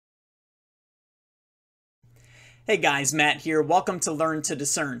Hey guys, Matt here. Welcome to Learn to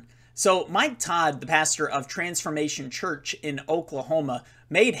Discern. So, Mike Todd, the pastor of Transformation Church in Oklahoma,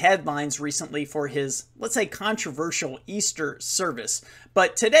 made headlines recently for his, let's say, controversial Easter service.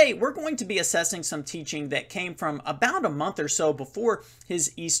 But today, we're going to be assessing some teaching that came from about a month or so before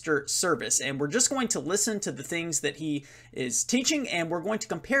his Easter service. And we're just going to listen to the things that he is teaching, and we're going to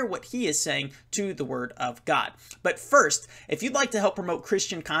compare what he is saying to the Word of God. But first, if you'd like to help promote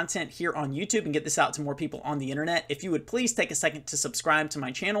Christian content here on YouTube and get this out to more people on the internet, if you would please take a second to subscribe to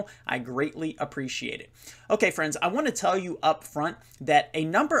my channel, I greatly appreciate it. Okay, friends, I want to tell you up front that a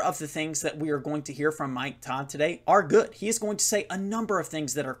number of the things that we are going to hear from Mike Todd today are good. He is going to say a number of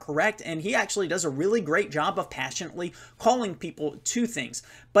things that are correct, and he actually does a really great job of passionately calling people to things.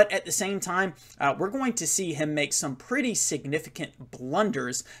 But at the same time, we're going to see him make some pretty significant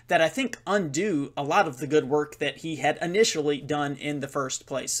blunders that I think undo a lot of the good work that he had initially done in the first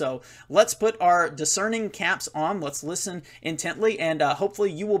place. So let's put our discerning caps on. Let's listen intently, and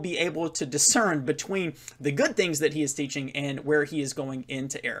hopefully you will be able to discern between the good things that he is teaching and where he is going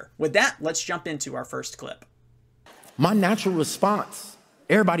into error. With that, let's jump into our first clip. My natural response,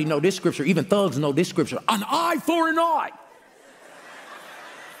 everybody know this scripture, even thugs know this scripture, an eye for an eye.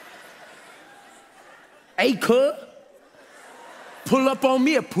 Hey, cuz, pull up on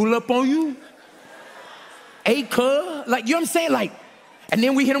me or pull up on you. Hey, cuz, like, you know what I'm saying? Like, and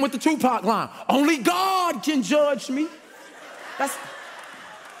then we hit him with the Tupac line, only God can judge me. That's,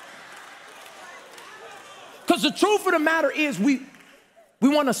 because the truth of the matter is we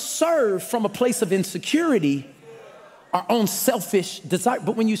want to serve from a place of insecurity, our own selfish desire.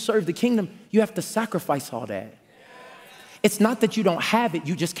 But when you serve the kingdom, you have to sacrifice all that. It's not that you don't have it,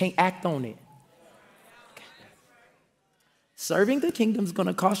 you just can't act on it. Serving the kingdom is going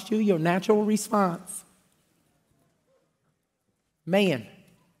to cost you your natural response. Man,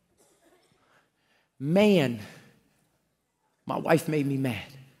 my wife made me mad.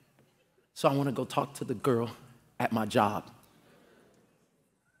 So I want to go talk to the girl at my job.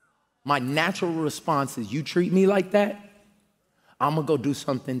 My natural response is, you treat me like that, I'm going to go do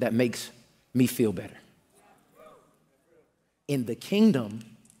something that makes me feel better. In the kingdom,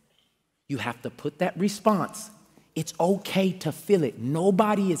 you have to put that response. It's okay to feel it.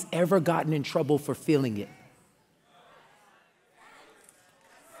 Nobody has ever gotten in trouble for feeling it.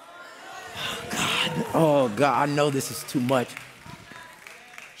 Oh God, I know this is too much.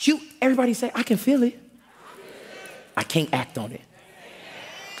 Everybody say, I can feel it. I can't act on it.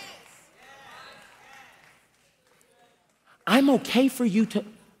 I'm okay for you to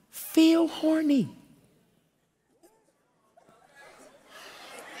feel horny.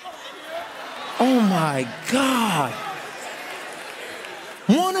 Oh my God.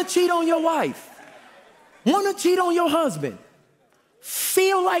 Want to cheat on your wife? Want to cheat on your husband?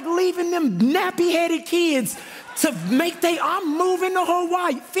 Feel like leaving them nappy-headed kids to make I'm moving to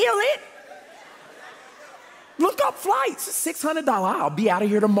Hawaii. Feel it? Look up flights, $600. I'll be out of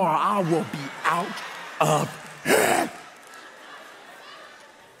here tomorrow. I will be out of here.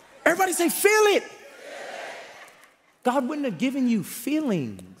 Everybody say, feel it. God wouldn't have given you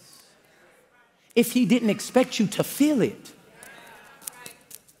feelings if he didn't expect you to feel it.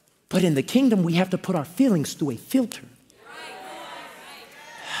 But in the kingdom, we have to put our feelings through a filter.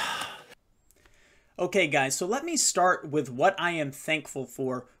 Okay guys, so let me start with what I am thankful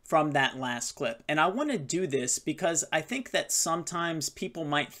for from that last clip. And I want to do this because I think that sometimes people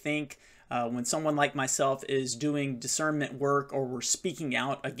might think when someone like myself is doing discernment work or we're speaking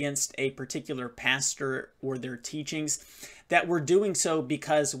out against a particular pastor or their teachings, that we're doing so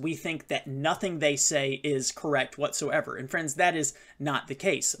because we think that nothing they say is correct whatsoever. And friends, that is not the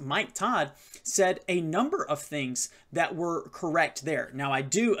case. Mike Todd said a number of things that were correct there. Now, I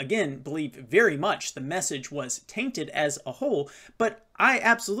do, again, believe very much the message was tainted as a whole, but I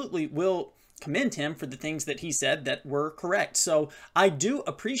absolutely will commend him for the things that he said that were correct. So I do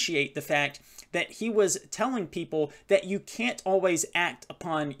appreciate the fact that he was telling people that you can't always act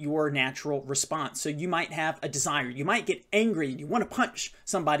upon your natural response. So you might have a desire, you might get angry, you want to punch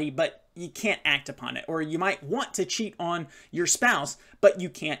somebody, but you can't act upon it. Or you might want to cheat on your spouse, but you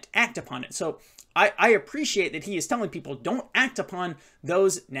can't act upon it. So I appreciate that he is telling people don't act upon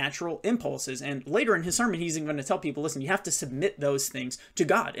those natural impulses. And later in his sermon, he's even going to tell people, listen, you have to submit those things to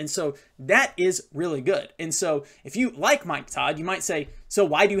God. And so that is really good. And so if you like Mike Todd, you might say, so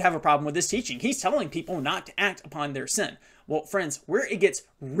why do you have a problem with this teaching? He's telling people not to act upon their sin. Well, friends, where it gets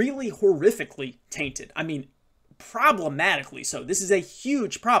really horrifically tainted, I mean, problematically so, this is a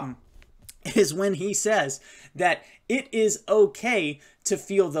huge problem, is when he says that it is okay to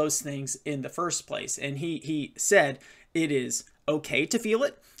feel those things in the first place. And he said it is okay to feel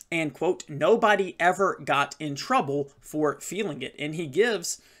it. And, quote, nobody ever got in trouble for feeling it. And he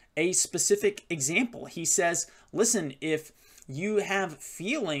gives a specific example. He says, listen, if you have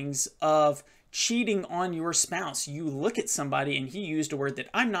feelings of cheating on your spouse, you look at somebody, and he used a word that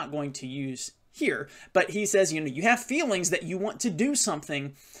I'm not going to use here, but he says, you have feelings that you want to do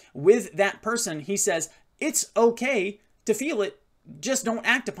something with that person. He says, it's okay to feel it, just don't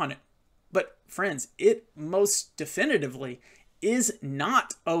act upon it. But friends, it most definitively is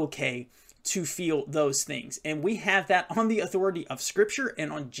not okay to feel those things. And we have that on the authority of Scripture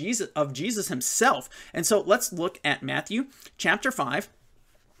and on Jesus himself. And so let's look at Matthew chapter 5,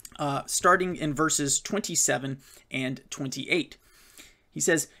 starting in verses 27 and 28. He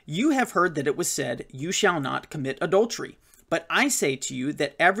says, you have heard that it was said, you shall not commit adultery. But I say to you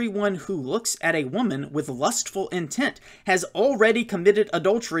that everyone who looks at a woman with lustful intent has already committed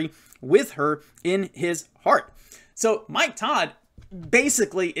adultery with her in his heart. So Mike Todd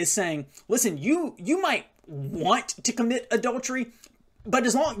basically is saying, listen, you might want to commit adultery, but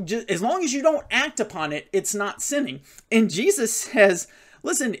as long as you don't act upon it, it's not sinning. And Jesus says,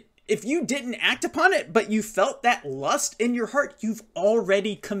 listen, if you didn't act upon it, but you felt that lust in your heart, you've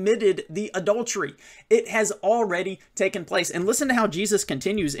already committed the adultery. It has already taken place. And listen to how Jesus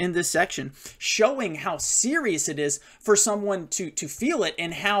continues in this section, showing how serious it is for someone to feel it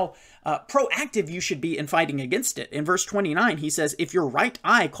and how proactive you should be in fighting against it. In verse 29, he says, if your right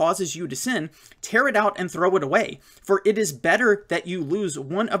eye causes you to sin, tear it out and throw it away. For it is better that you lose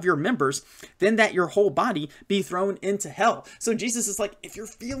one of your members than that your whole body be thrown into hell. So Jesus is like, if you're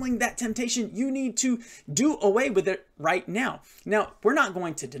feeling that temptation, you need to do away with it right now. Now, we're not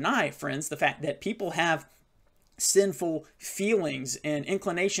going to deny, friends, the fact that people have sinful feelings and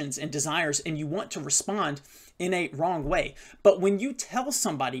inclinations and desires, and you want to respond in a wrong way. But when you tell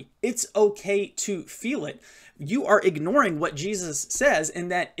somebody it's okay to feel it, you are ignoring what Jesus says,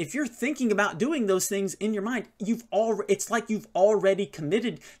 and that if you're thinking about doing those things in your mind, it's like you've already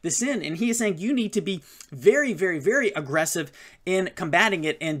committed the sin. And he is saying you need to be very, very, very aggressive in combating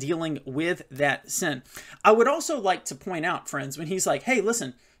it and dealing with that sin. I would also like to point out, friends, when he's like, hey,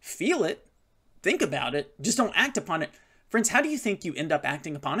 listen, feel it, think about it, just don't act upon it. Friends, how do you think you end up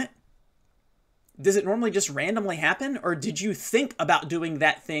acting upon it? Does it normally just randomly happen, or did you think about doing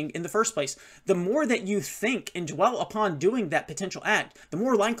that thing in the first place? The more that you think and dwell upon doing that potential act, the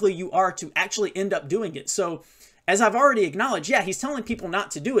more likely you are to actually end up doing it. So, as I've already acknowledged, yeah, he's telling people not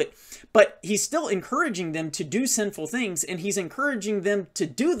to do it, but he's still encouraging them to do sinful things, and he's encouraging them to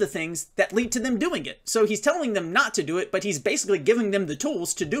do the things that lead to them doing it. So he's telling them not to do it, but he's basically giving them the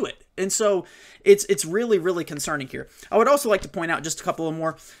tools to do it. And so it's really, really concerning here. I would also like to point out just a couple of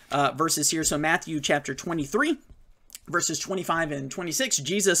more verses here. So Matthew chapter 23. Verses 25 and 26,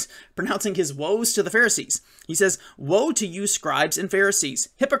 Jesus pronouncing his woes to the Pharisees. He says, woe to you, scribes and Pharisees,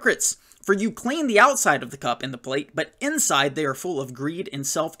 hypocrites! For you clean the outside of the cup and the plate, but inside they are full of greed and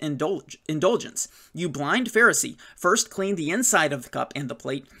self-indulgence. You blind Pharisee, first clean the inside of the cup and the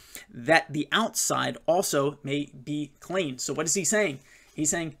plate, that the outside also may be clean. So what is he saying? He's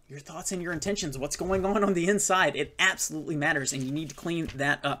saying your thoughts and your intentions, what's going on the inside, it absolutely matters, and you need to clean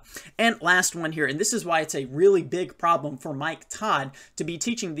that up. And last one here, and this is why it's a really big problem for Mike Todd to be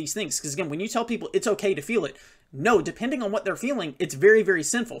teaching these things. Because again, when you tell people it's okay to feel it, no, depending on what they're feeling, it's very, very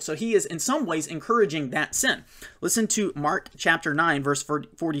sinful. So he is in some ways encouraging that sin. Listen to Mark chapter 9, verse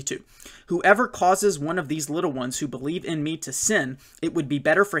 42. Whoever causes one of these little ones who believe in me to sin, it would be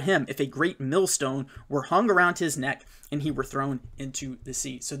better for him if a great millstone were hung around his neck and he were thrown into the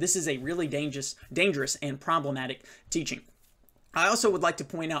sea. So this is a really dangerous and problematic teaching. I also would like to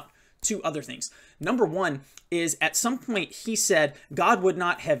point out two other things. Number one is at some point he said God would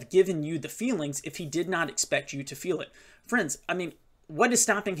not have given you the feelings if he did not expect you to feel it. Friends, I mean, what is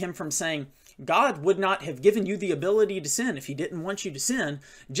stopping him from saying God would not have given you the ability to sin if he didn't want you to sin?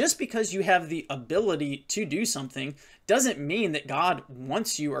 Just because you have the ability to do something doesn't mean that God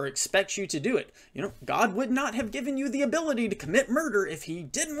wants you or expects you to do it. You know, God would not have given you the ability to commit murder if he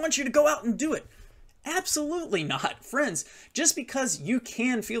didn't want you to go out and do it. Absolutely not. Friends, just because you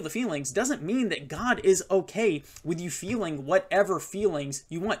can feel the feelings doesn't mean that God is okay with you feeling whatever feelings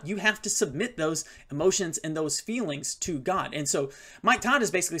you want. You have to submit those emotions and those feelings to God. And so Mike Todd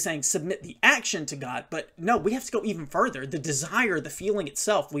is basically saying submit the action to God, but no, we have to go even further. The desire, the feeling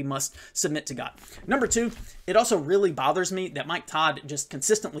itself, we must submit to God. Number two, it also really bothers me that Mike Todd just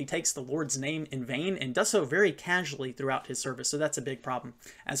consistently takes the Lord's name in vain and does so very casually throughout his service. So that's a big problem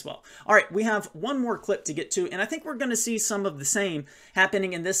as well. All right, we have one more clip to get to, and I think we're going to see some of the same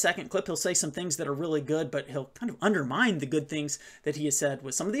happening in this second clip. He'll say some things that are really good, but he'll kind of undermine the good things that he has said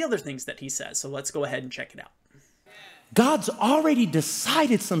with some of the other things that he says. So let's go ahead and check it out. God's already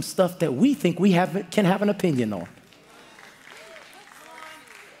decided some stuff that we think we can have an opinion on.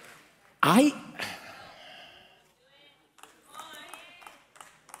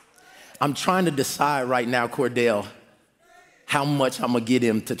 I'm trying to decide right now, Cordell, how much I'm gonna get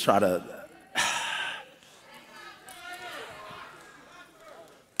him to try to.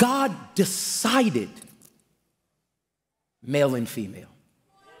 God decided male and female.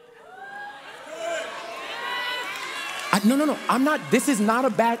 No, I'm not, this is not a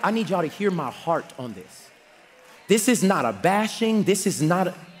bad, I need y'all to hear my heart on this. This is not a bashing, this is not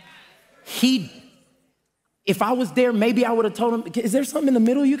a, if I was there, maybe I would have told him, is there something in the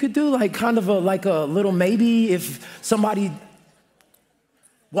middle you could do? Like kind of like a little maybe if somebody,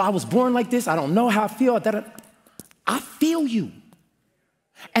 well, I was born like this, I don't know how I feel. I feel you.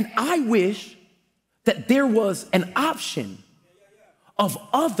 And I wish that there was an option of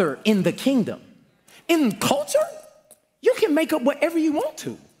other in the kingdom. In culture, you can make up whatever you want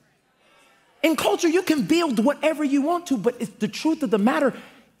to. In culture, you can build whatever you want to, but the truth of the matter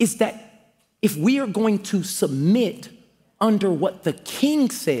is that if we are going to submit under what the king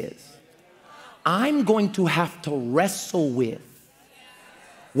says, I'm going to have to wrestle with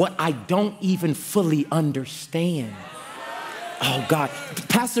what I don't even fully understand. Oh God,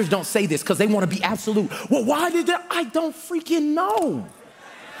 pastors don't say this because they want to be absolute. Well, why did that? I don't freaking know.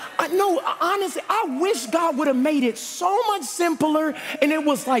 No, honestly, I wish God would have made it so much simpler and it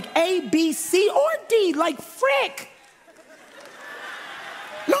was like A, B, C, or D, like frick.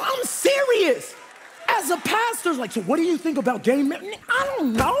 No, I'm serious. As a pastor, like, so what do you think about gay men? I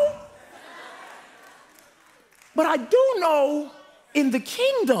don't know. But I do know in the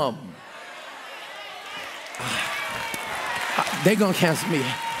kingdom. They're gonna cancel me.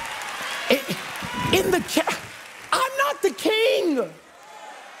 I'm not the king.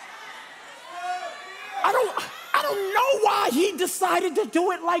 I don't know why he decided to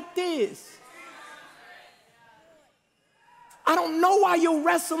do it like this. I don't know why you're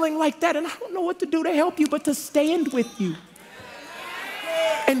wrestling like that, and I don't know what to do to help you but to stand with you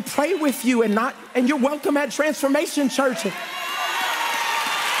and pray with you and you're welcome at Transformation Church.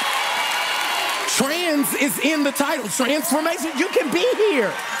 Trans is in the title. Transformation. You can be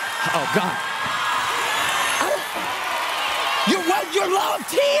here. Oh God. You're loved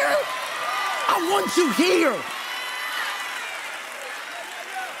here. I want you here.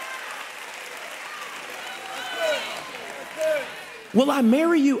 Will I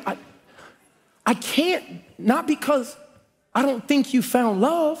marry you? I can't, not because I don't think you found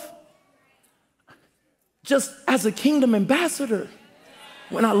love. Just as a kingdom ambassador,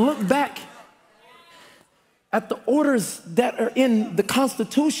 when I look back at the orders that are in the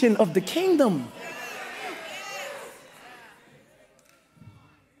Constitution of the kingdom,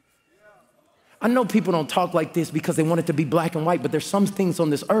 I know people don't talk like this because they want it to be black and white, but there's some things on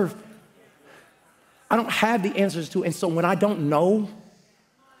this earth I don't have the answers to. And so when I don't know,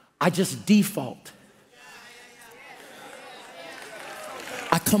 I just default.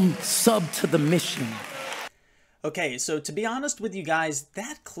 I come sub to the mission. Okay, so to be honest with you guys,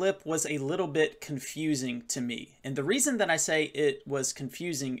 that clip was a little bit confusing to me. And the reason that I say it was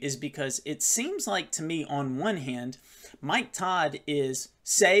confusing is because it seems like to me, on one hand, Mike Todd is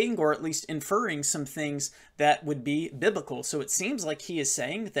saying, or at least inferring, some things that would be biblical. So it seems like he is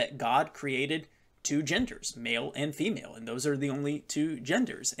saying that God created two genders, male and female, and those are the only two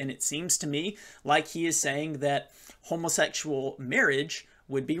genders. And it seems to me like he is saying that homosexual marriage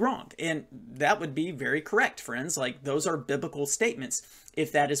would be wrong. And that would be very correct, friends. Like, those are biblical statements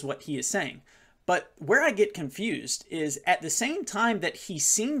if that is what he is saying. But where I get confused is at the same time that he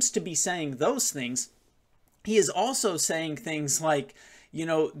seems to be saying those things, he is also saying things like, you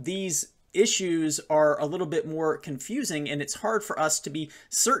know, these issues are a little bit more confusing and it's hard for us to be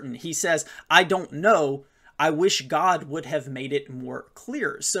certain. He says, I don't know. I wish God would have made it more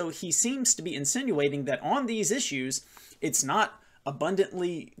clear. So he seems to be insinuating that on these issues, it's not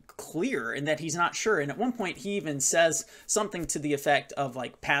abundantly clear and that he's not sure. And at one point he even says something to the effect of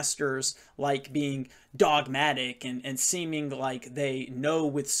like pastors like being dogmatic and seeming like they know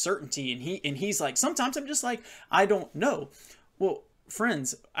with certainty. And he's like, sometimes I'm just like, I don't know. Well,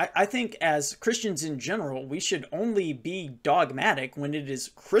 friends, I think as Christians in general, we should only be dogmatic when it is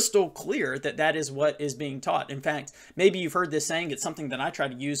crystal clear that that is what is being taught. In fact, maybe you've heard this saying. It's something that I try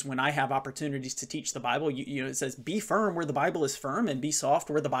to use when I have opportunities to teach the Bible. You know, it says, be firm where the Bible is firm and be soft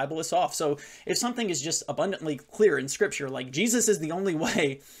where the Bible is soft. So if something is just abundantly clear in Scripture, like Jesus is the only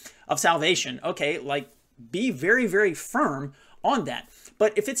way of salvation, okay, like be very, very firm on that.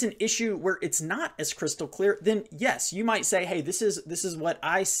 But if it's an issue where it's not as crystal clear, then yes, you might say, hey, this is what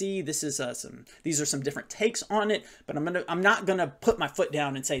I see. This is these are some different takes on it, but I'm not gonna put my foot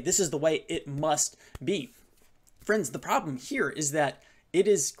down and say this is the way it must be. Friends, the problem here is that it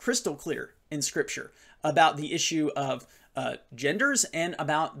is crystal clear in Scripture about the issue of genders and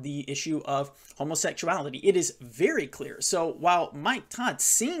about the issue of homosexuality. It is very clear. So while Mike Todd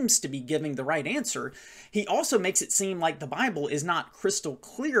seems to be giving the right answer, he also makes it seem like the Bible is not crystal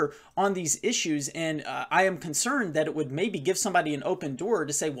clear on these issues. And I am concerned that it would maybe give somebody an open door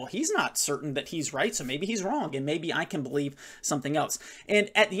to say, well, he's not certain that he's right, so maybe he's wrong, and maybe I can believe something else. And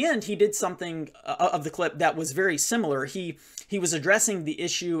at the end, he did something of the clip that was very similar. He was addressing the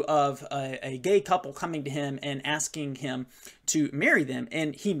issue of a gay couple coming to him and asking him to marry them,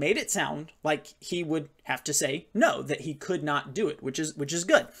 and he made it sound like he would have to say no, that he could not do it, which is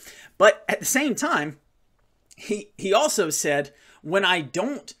good. But at the same time, he also said, when I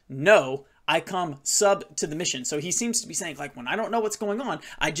don't know, I come sub to the mission. So he seems to be saying, like, when I don't know what's going on,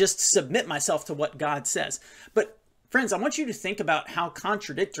 I just submit myself to what God says. But friends, I want you to think about how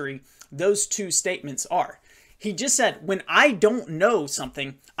contradictory those two statements are. He just said, when I don't know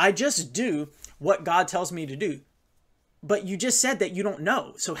something, I just do what God tells me to do. But you just said that you don't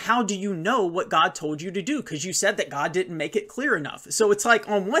know. So how do you know what God told you to do? Because you said that God didn't make it clear enough. So it's like,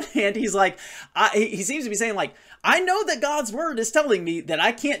 on one hand, he's like, he seems to be saying, like, I know that God's word is telling me that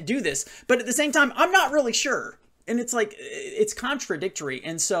I can't do this, but at the same time, I'm not really sure. And it's like, it's contradictory.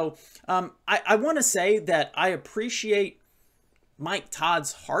 And so I want to say that I appreciate Mike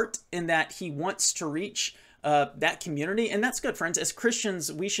Todd's heart in that he wants to reach that community. And that's good, friends. As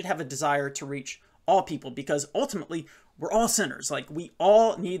Christians, we should have a desire to reach all people, because ultimately we're all sinners. Like, we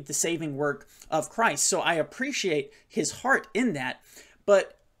all need the saving work of Christ. So I appreciate his heart in that.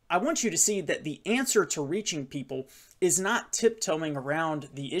 But I want you to see that the answer to reaching people is not tiptoeing around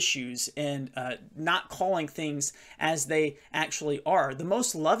the issues and not calling things as they actually are. The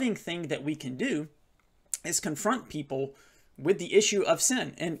most loving thing that we can do is confront people with the issue of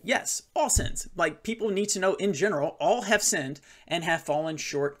sin. And yes, all sins. Like, people need to know in general, all have sinned and have fallen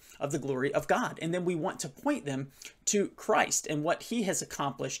short of the glory of God. And then we want to point them to Christ and what he has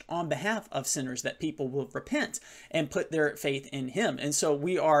accomplished on behalf of sinners, that people will repent and put their faith in him. And so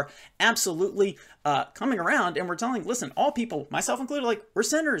we are absolutely coming around, and we're telling, listen, all people, myself included, like, we're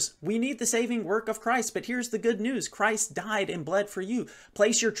sinners. We need the saving work of Christ. But here's the good news. Christ died and bled for you.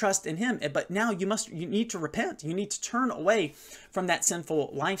 Place your trust in him. But now you need to repent. You need to turn away from that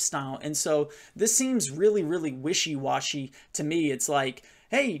sinful lifestyle. And so this seems really, really wishy-washy to me. It's like,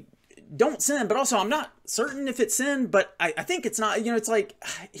 hey, don't sin, but also I'm not certain if it's sin, but I think it's not. You know, it's like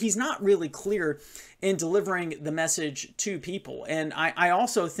he's not really clear in delivering the message to people. And I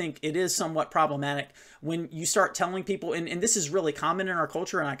also think it is somewhat problematic when you start telling people, and this is really common in our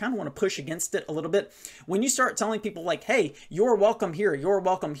culture, and I kind of want to push against it a little bit. When you start telling people, like, hey, you're welcome here, you're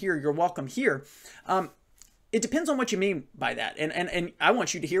welcome here, you're welcome here, it depends on what you mean by that. And I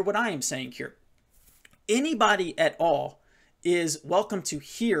want you to hear what I am saying here. Anybody at all is welcome to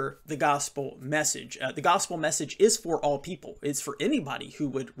hear the gospel message. The gospel message is for all people. It's for anybody who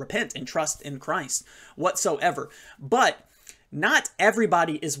would repent and trust in Christ whatsoever. But not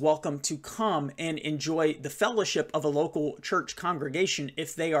everybody is welcome to come and enjoy the fellowship of a local church congregation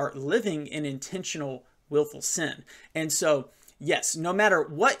if they are living in intentional, willful sin. And so, yes, no matter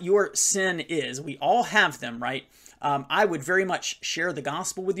what your sin is, we all have them, right? I would very much share the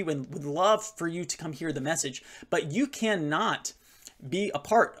gospel with you and would love for you to come hear the message, but you cannot be a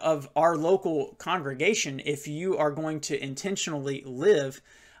part of our local congregation if you are going to intentionally live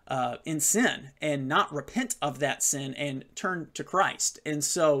in sin and not repent of that sin and turn to Christ. And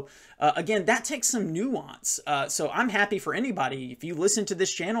so, again, that takes some nuance. So I'm happy for anybody. If you listen to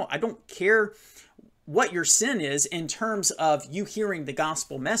this channel, I don't care what your sin is in terms of you hearing the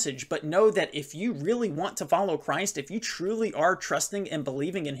gospel message, but know that if you really want to follow Christ, if you truly are trusting and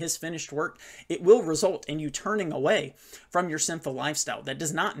believing in his finished work, it will result in you turning away from your sinful lifestyle. That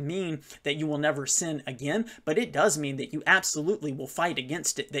does not mean that you will never sin again, but it does mean that you absolutely will fight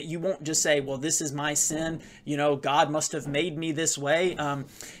against it, that you won't just say, well, this is my sin, you know, God must have made me this way,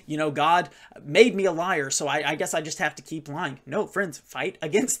 you know, God made me a liar, so I guess I just have to keep lying. No, friends, fight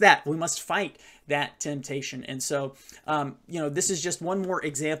against that. We must fight that temptation. And so, you know, this is just one more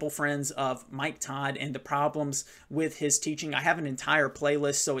example, friends, of Mike Todd and the problems with his teaching. I have an entire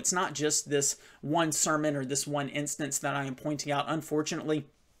playlist, so it's not just this one sermon or this one instance that I am pointing out. Unfortunately,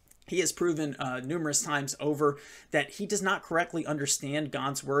 He has proven numerous times over that he does not correctly understand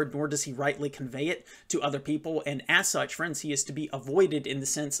God's word, nor does he rightly convey it to other people. And as such, friends, he is to be avoided in the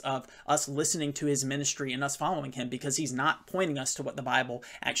sense of us listening to his ministry and us following him, because he's not pointing us to what the Bible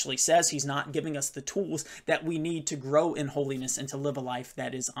actually says. He's not giving us the tools that we need to grow in holiness and to live a life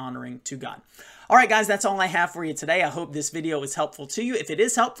that is honoring to God. All right, guys, that's all I have for you today. I hope this video is helpful to you. If it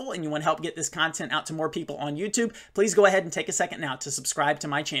is helpful and you want to help get this content out to more people on YouTube, please go ahead and take a second now to subscribe to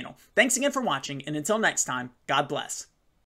my channel. Thanks again for watching, and until next time, God bless.